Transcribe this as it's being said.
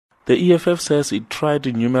The EFF says it tried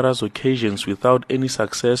on numerous occasions without any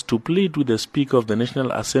success to plead with the Speaker of the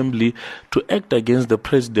National Assembly to act against the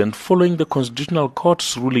President following the Constitutional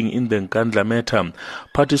Court's ruling in the Nkandla matter.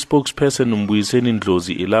 Party spokesperson Mbuyiseni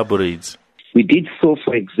Ndlozi elaborates. We did so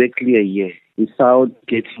for exactly a year without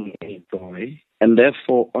getting any joy, and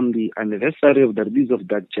therefore on the anniversary of the release of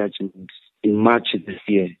that judgment in March this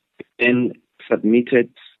year, then submitted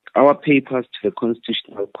our papers to the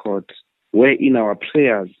Constitutional Court, wherein our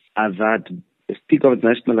prayers are that the Speaker of the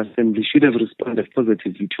National Assembly should have responded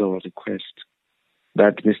positively to our request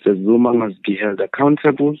that Mr. Zuma must be held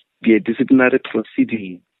accountable, be a disciplinary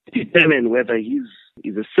proceeding, determine whether he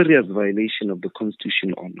is a serious violation of the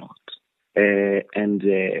Constitution or not.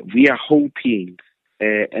 We are hoping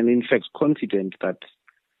and in fact confident that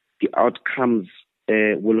the outcomes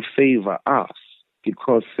will favor us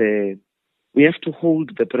because we have to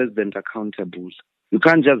hold the President accountable. You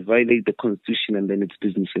can't just violate the Constitution and then it's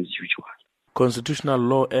business as usual. Constitutional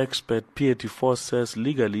law expert Piety Force says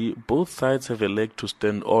legally both sides have a leg to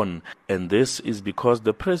stand on, and this is because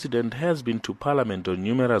the President has been to Parliament on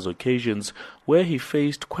numerous occasions where he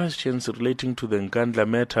faced questions relating to the Nkandla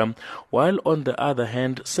matter, while on the other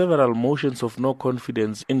hand several motions of no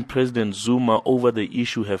confidence in President Zuma over the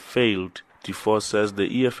issue have failed. DeForce says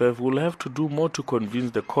the EFF will have to do more to convince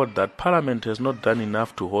the court that Parliament has not done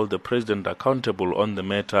enough to hold the President accountable on the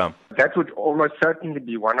matter. That would almost certainly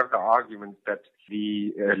be one of the arguments that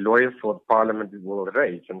the lawyers for the Parliament will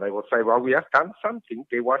raise. And they will say, well, we have done something.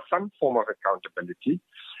 There was some form of accountability.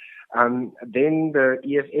 Then the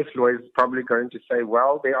EFF lawyer is probably going to say,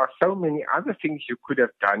 well, there are so many other things you could have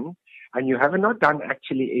done, and you have not done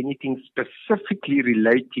actually anything specifically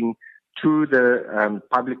relating to the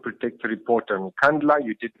public protector report on Nkandla.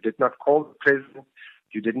 You did not call the President.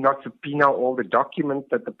 You did not subpoena all the documents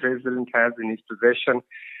that the President has in his possession.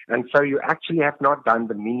 And so you actually have not done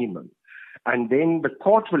the minimum. And then the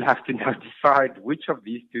court will have to now decide which of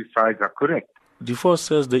these two sides are correct. DeForce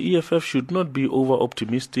says the EFF should not be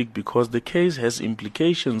over-optimistic because the case has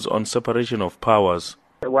implications on separation of powers.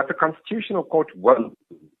 What the Constitutional Court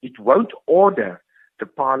won't order the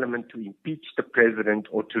Parliament to impeach the President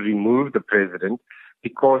or to remove the President,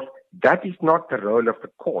 because that is not the role of the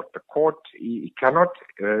court. The court cannot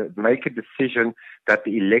make a decision that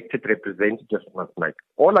the elected representatives must make.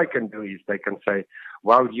 All I can do is they can say,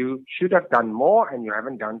 well, you should have done more and you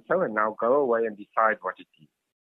haven't done so, and now go away and decide what it is.